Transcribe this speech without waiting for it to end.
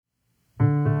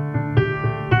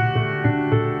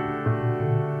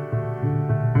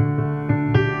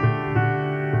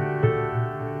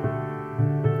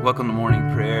Welcome to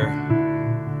morning prayer.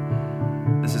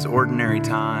 This is ordinary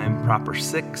time, proper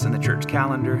 6 in the church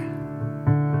calendar.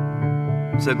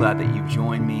 I'm so glad that you've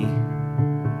joined me.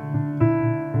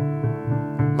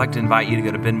 I'd like to invite you to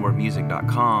go to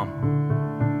benwardmusic.com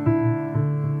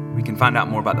where you can find out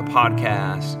more about the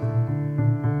podcast.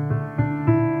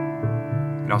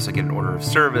 You can also get an order of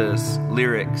service,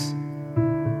 lyrics,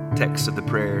 texts of the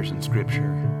prayers, and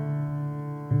scripture.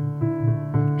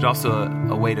 There's also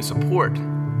a way to support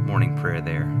morning prayer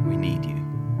there. We need you.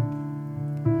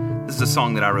 This is a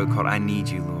song that I wrote called I Need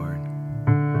You, Lord.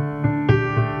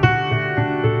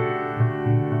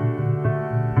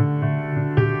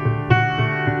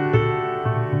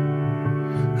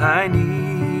 I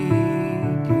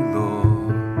need you,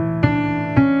 Lord,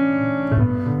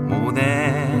 more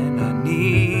than I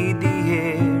need the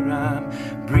air I'm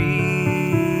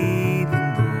breathing,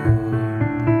 Lord.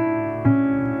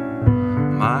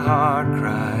 My heart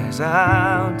cries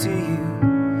out to you,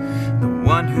 the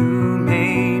one who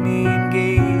made me and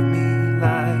gave me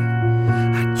life.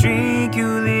 I drink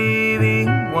your living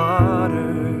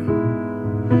water.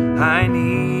 I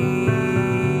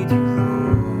need you,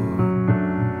 Lord,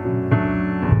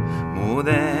 more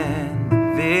than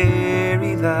the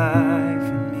very life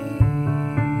in me.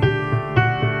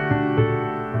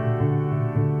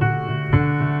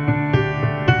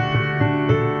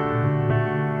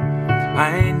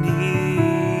 I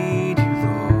need you,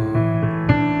 Lord,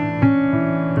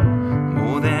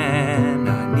 more than I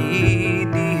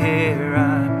need the air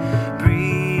I'm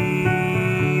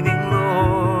breathing,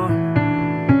 Lord.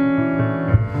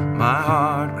 My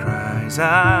heart cries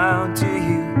out to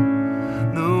you,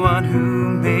 the one who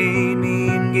made me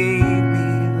and gave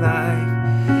me life.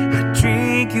 I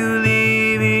drink your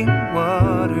living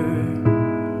water.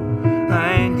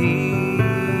 I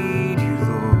need you,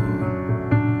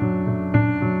 Lord,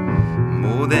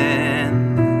 more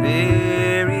than the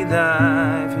very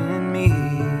life in me.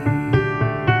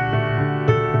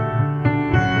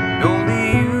 And only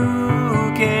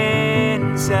you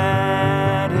can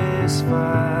satisfy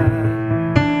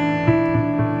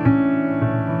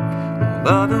all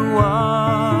other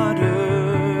water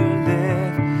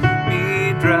left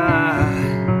me dry.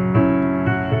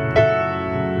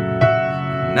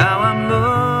 Now I'm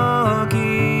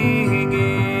looking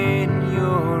in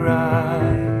your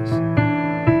eyes.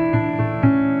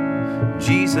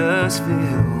 Jesus, fill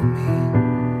me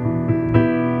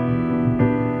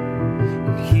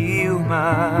and heal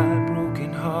my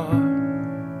broken heart.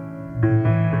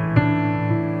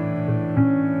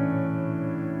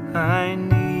 I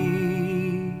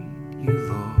need you,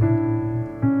 Lord,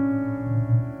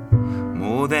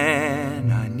 more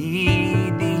than I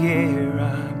need the air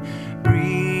I'm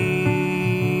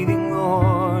breathing,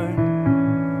 Lord.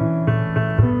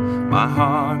 My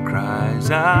heart cries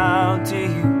out to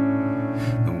you,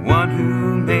 the one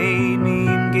who made me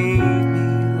and gave me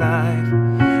life.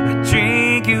 I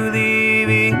drink your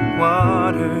living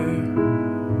water.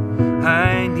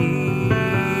 I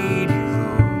need you,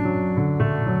 Lord,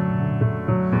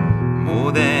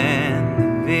 more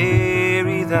than the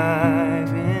very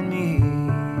life in me.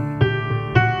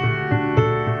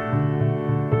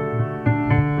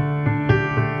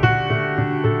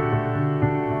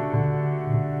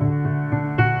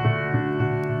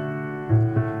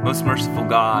 Most merciful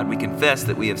God, we confess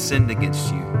that we have sinned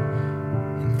against you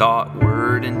in thought,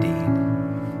 word, and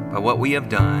deed, by what we have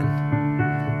done,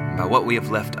 and by what we have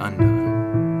left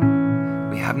undone.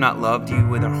 We have not loved you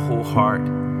with our whole heart.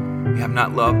 We have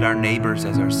not loved our neighbors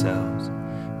as ourselves.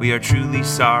 We are truly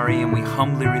sorry and we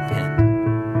humbly repent.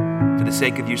 For the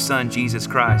sake of your Son, Jesus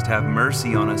Christ, have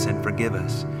mercy on us and forgive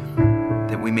us,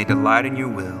 that we may delight in your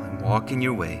will and walk in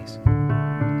your ways,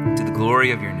 to the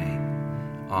glory of your name.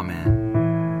 Amen.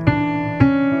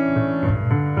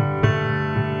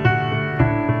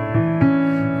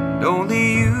 And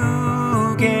only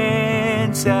you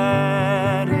can satisfy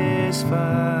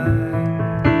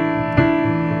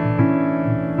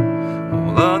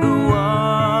all other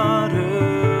water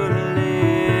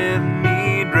left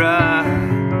me dry.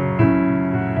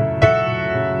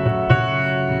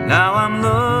 Now I'm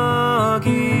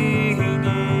looking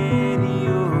in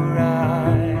your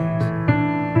eyes.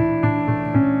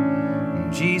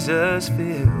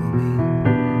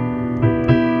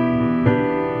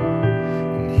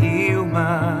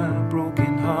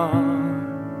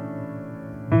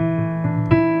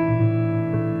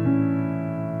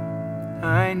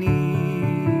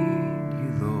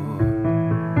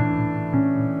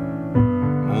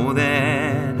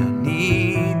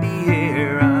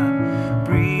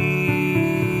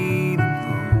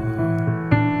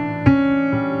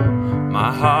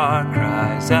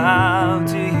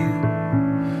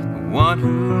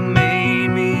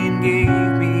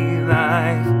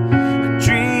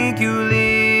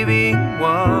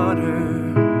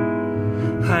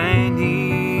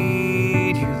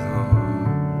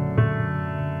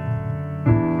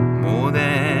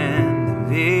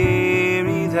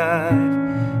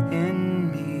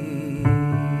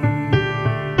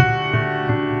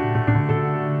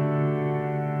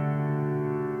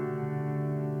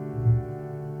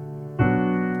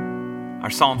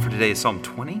 psalm for today is Psalm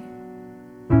 20.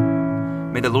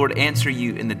 May the Lord answer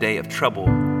you in the day of trouble.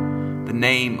 The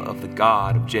name of the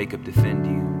God of Jacob defend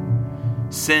you.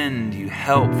 Send you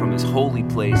help from his holy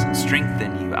place and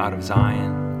strengthen you out of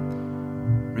Zion.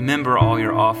 Remember all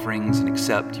your offerings and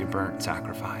accept your burnt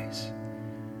sacrifice.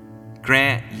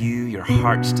 Grant you your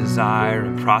heart's desire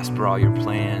and prosper all your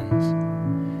plans.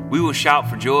 We will shout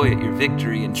for joy at your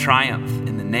victory and triumph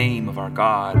in the name of our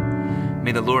God.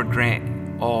 May the Lord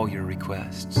grant all your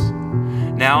requests.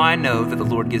 Now I know that the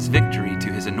Lord gives victory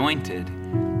to his anointed.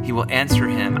 He will answer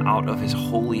him out of his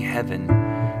holy heaven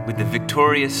with the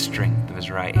victorious strength of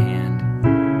his right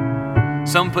hand.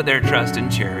 Some put their trust in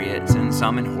chariots and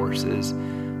some in horses,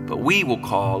 but we will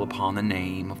call upon the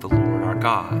name of the Lord our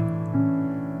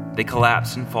God. They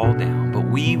collapse and fall down, but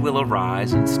we will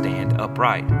arise and stand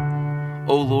upright.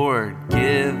 O Lord,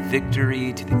 give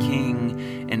victory to the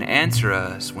King and answer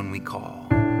us when we call.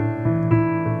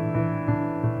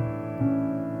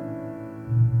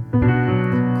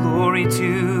 Glory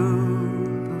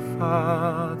to the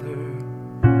Father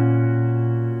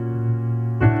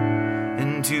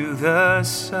and to the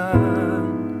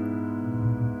Son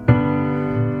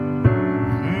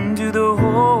and to the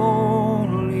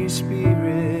Holy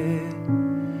Spirit,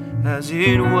 as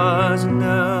it was in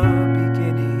the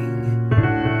beginning,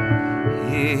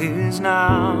 is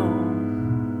now,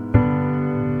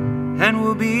 and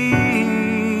will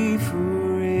be forever.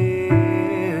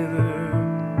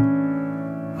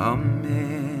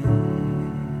 Amen.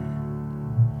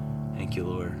 Thank you,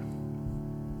 Lord.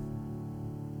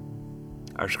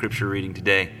 Our scripture reading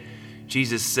today,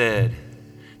 Jesus said,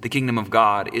 "The kingdom of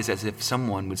God is as if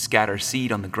someone would scatter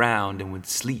seed on the ground and would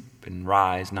sleep and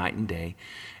rise night and day,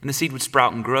 and the seed would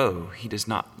sprout and grow. He does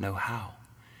not know how.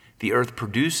 The earth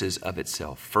produces of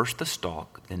itself first the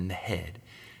stalk, then the head,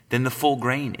 then the full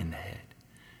grain in the head.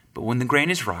 But when the grain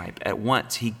is ripe, at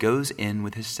once he goes in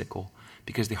with his sickle,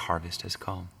 because the harvest has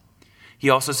come."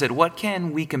 He also said, "What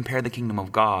can we compare the kingdom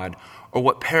of God, or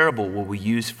what parable will we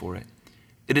use for it?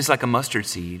 It is like a mustard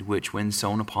seed, which when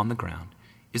sown upon the ground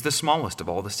is the smallest of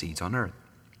all the seeds on earth.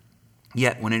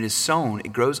 Yet when it is sown,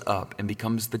 it grows up and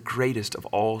becomes the greatest of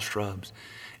all shrubs,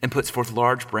 and puts forth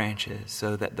large branches,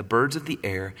 so that the birds of the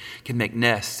air can make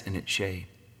nests in its shade."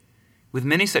 With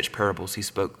many such parables he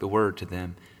spoke the word to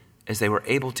them, as they were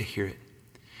able to hear it.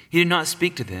 He did not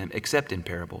speak to them except in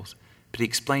parables, but he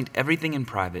explained everything in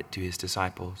private to his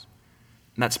disciples.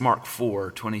 And that's Mark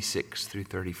 4:26 through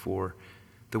 34.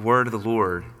 The word of the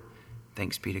Lord.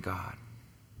 Thanks be to God.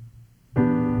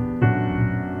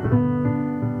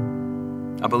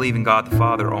 I believe in God the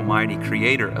Father Almighty,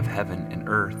 creator of heaven and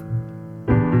earth.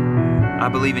 I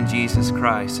believe in Jesus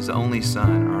Christ, his only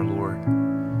Son, our Lord.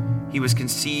 He was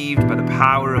conceived by the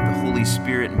power of the Holy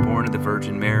Spirit and born of the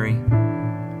Virgin Mary.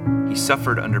 He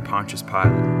suffered under Pontius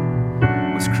Pilate,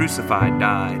 was crucified,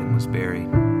 died, and was buried.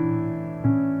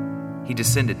 He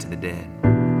descended to the dead.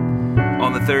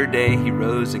 On the third day, he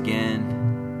rose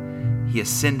again. He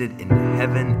ascended into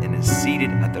heaven and is seated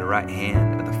at the right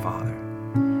hand of the Father.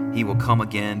 He will come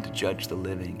again to judge the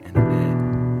living and the dead.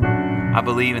 I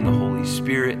believe in the Holy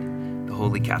Spirit, the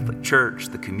Holy Catholic Church,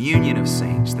 the communion of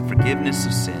saints, the forgiveness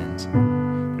of sins,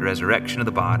 the resurrection of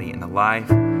the body, and the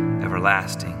life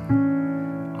everlasting.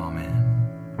 Amen.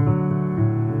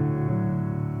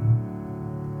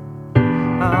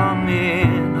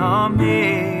 Amen.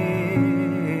 Amen.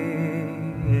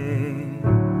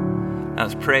 Now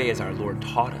let's pray as our Lord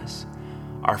taught us.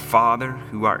 Our Father,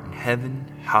 who art in heaven,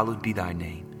 hallowed be thy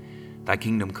name. Thy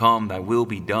kingdom come, thy will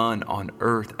be done on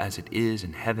earth as it is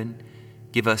in heaven.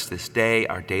 Give us this day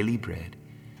our daily bread,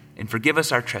 and forgive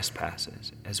us our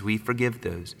trespasses, as we forgive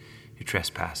those who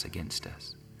trespass against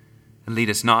us. And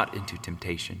lead us not into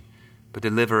temptation, but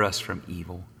deliver us from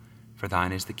evil. For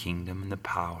thine is the kingdom and the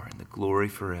power and the glory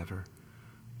forever.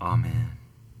 Amen.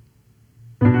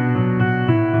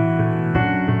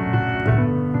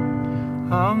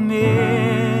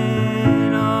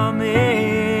 Amen, amen,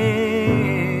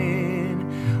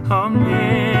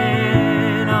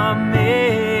 amen, amen.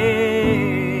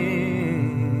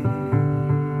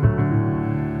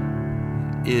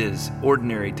 It is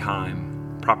ordinary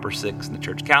time, proper 6 in the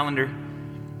church calendar,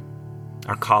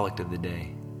 our collect of the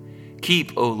day.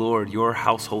 Keep, O Lord, your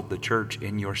household, the church,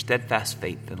 in your steadfast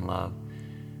faith and love,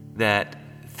 that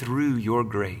through your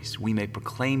grace we may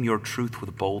proclaim your truth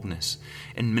with boldness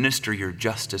and minister your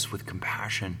justice with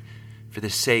compassion for the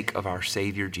sake of our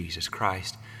Savior Jesus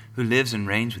Christ, who lives and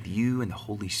reigns with you and the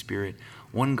Holy Spirit,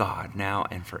 one God, now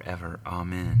and forever.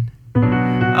 Amen.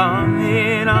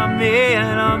 Amen,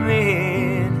 amen,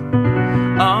 amen.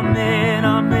 Amen,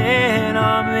 amen,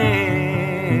 amen.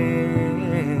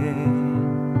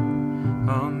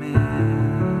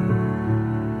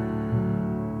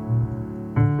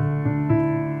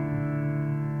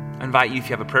 invite you, if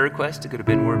you have a prayer request, to go to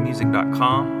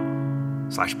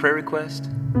benwardmusic.com/prayer request.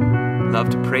 Love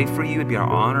to pray for you. It'd be our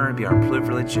honor, it'd be our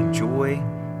privilege and joy.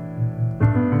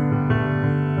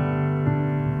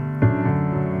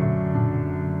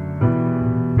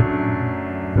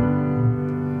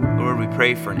 Lord, we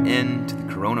pray for an end to the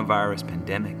coronavirus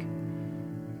pandemic.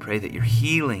 Pray that your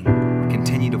healing will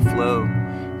continue to flow.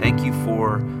 Thank you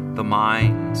for the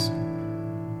minds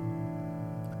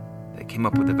that came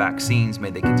up with the vaccines. May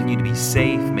they continue to be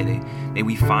safe. May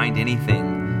we find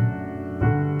anything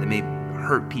that may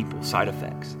hurt people, side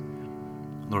effects.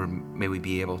 Lord, may we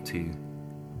be able to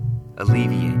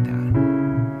alleviate that.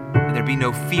 May there be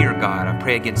no fear, God. I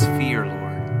pray against fear,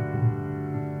 Lord.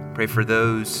 Pray for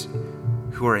those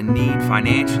who are in need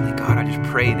financially. God, I just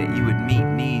pray that you would meet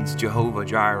needs, Jehovah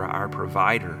Jireh, our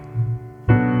provider.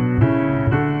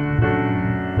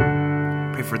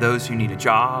 Pray for those who need a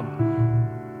job.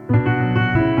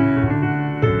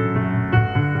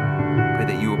 Pray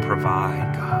that you will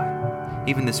provide, God.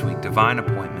 Even this week, divine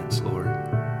appointments, Lord.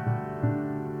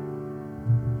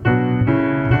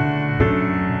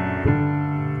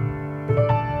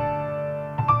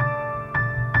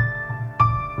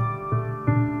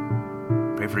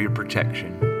 Pray for your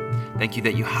protection. Thank you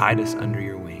that you hide us under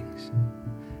your wings.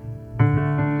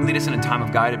 Lead us in a time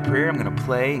of guided prayer. I'm going to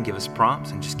play and give us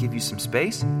prompts and just give you some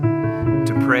space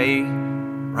to pray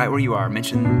right where you are.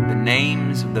 Mention the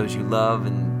names of those you love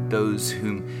and those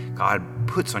whom God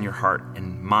puts on your heart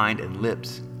and mind and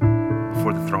lips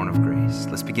before the throne of grace.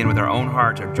 Let's begin with our own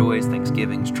hearts, our joys,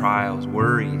 thanksgivings, trials,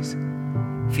 worries,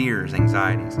 fears,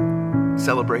 anxieties,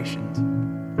 celebrations.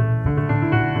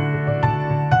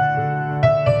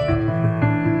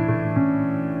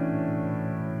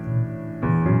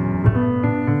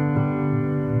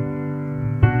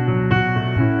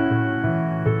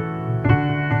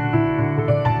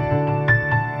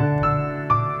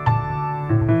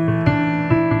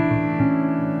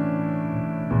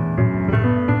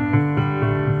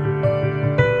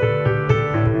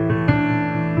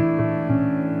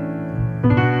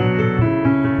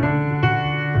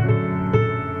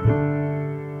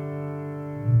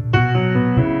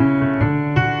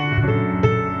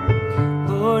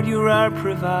 You're our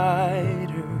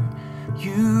provider.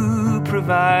 You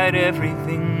provide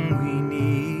everything we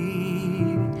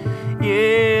need.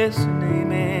 Yes and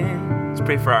amen. Let's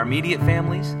pray for our immediate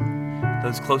families,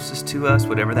 those closest to us,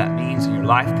 whatever that means in your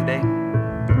life today.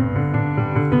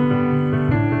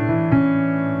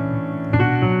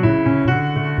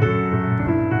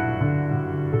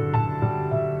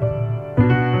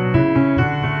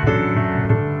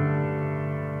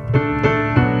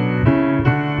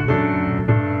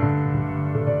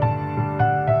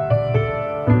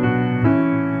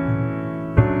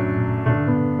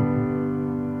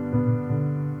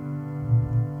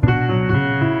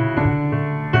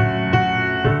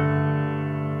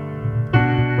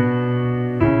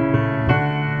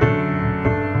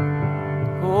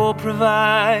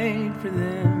 Provide for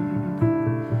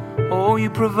them. Oh, you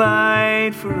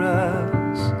provide for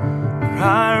us. You're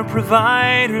our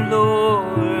provider,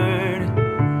 Lord.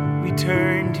 We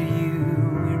turn to you.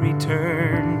 We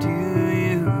return to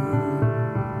you.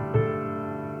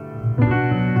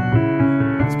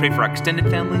 Let's pray for our extended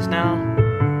families now.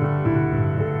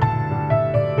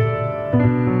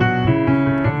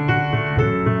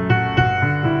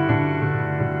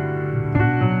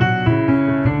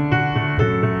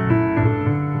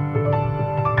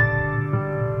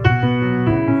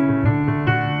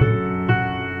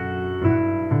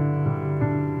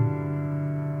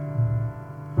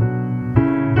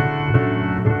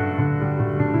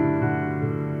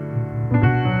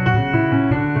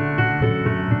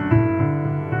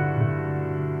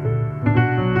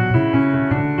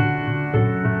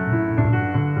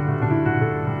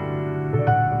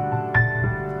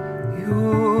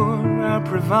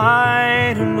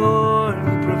 Provider, Lord,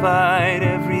 you provide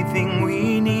everything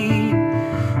we need.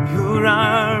 You're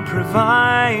our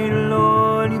provider,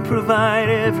 Lord, you provide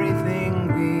everything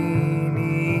we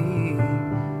need.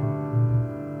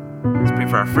 Let's pray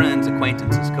for our friends,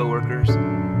 acquaintances, co-workers.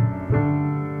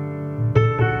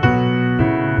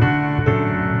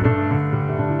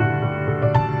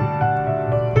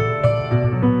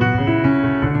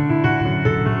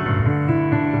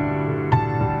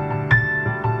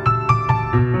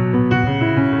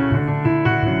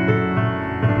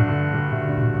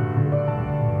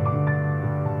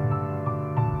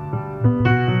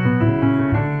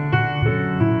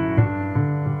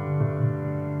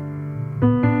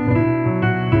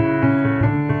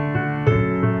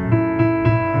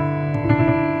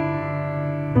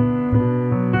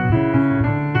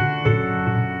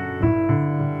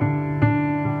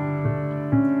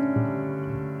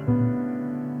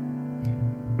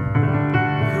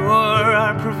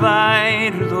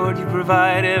 provider, Lord, you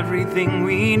provide everything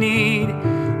we need.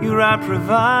 You're our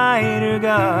provider,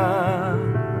 God.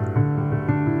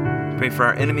 Pray for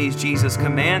our enemies. Jesus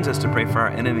commands us to pray for our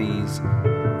enemies.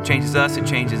 It changes us, it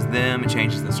changes them, it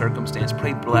changes the circumstance.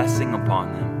 Pray blessing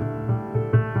upon them.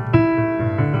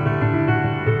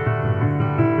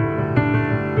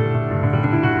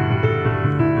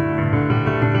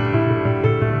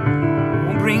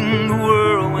 Bring the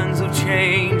whirlwinds of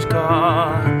change,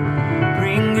 God.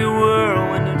 Bring your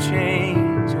whirlwind of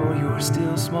change, or your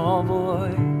still small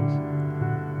voice.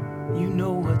 You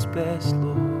know what's best,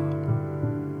 Lord.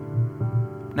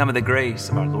 Now may the grace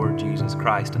of our Lord Jesus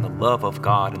Christ and the love of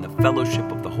God and the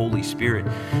fellowship of the Holy Spirit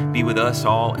be with us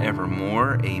all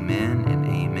evermore. Amen and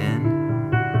amen.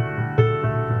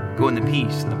 Go in the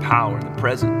peace and the power and the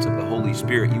presence of the Holy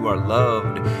Spirit. You are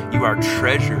loved. You are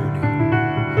treasured.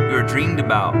 You are dreamed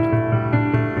about.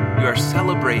 You are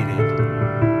celebrated.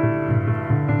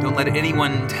 Don't let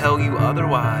anyone tell you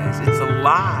otherwise. It's a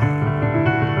lie.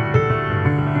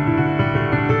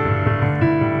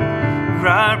 You're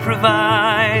our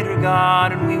provider,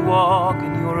 God, and we walk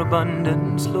in your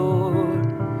abundance, Lord.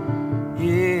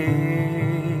 Yeah.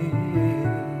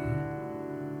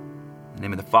 In the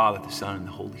name of the Father, the Son, and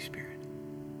the Holy Spirit.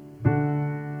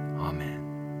 Amen.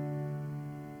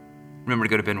 Remember to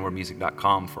go to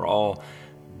benwardmusic.com for all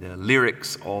the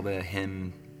lyrics, all the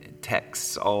hymn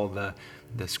texts, all the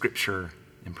scripture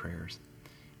and prayers.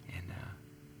 And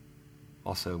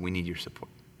also, we need your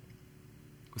support.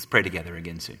 Let's pray together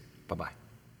again soon. Bye-bye.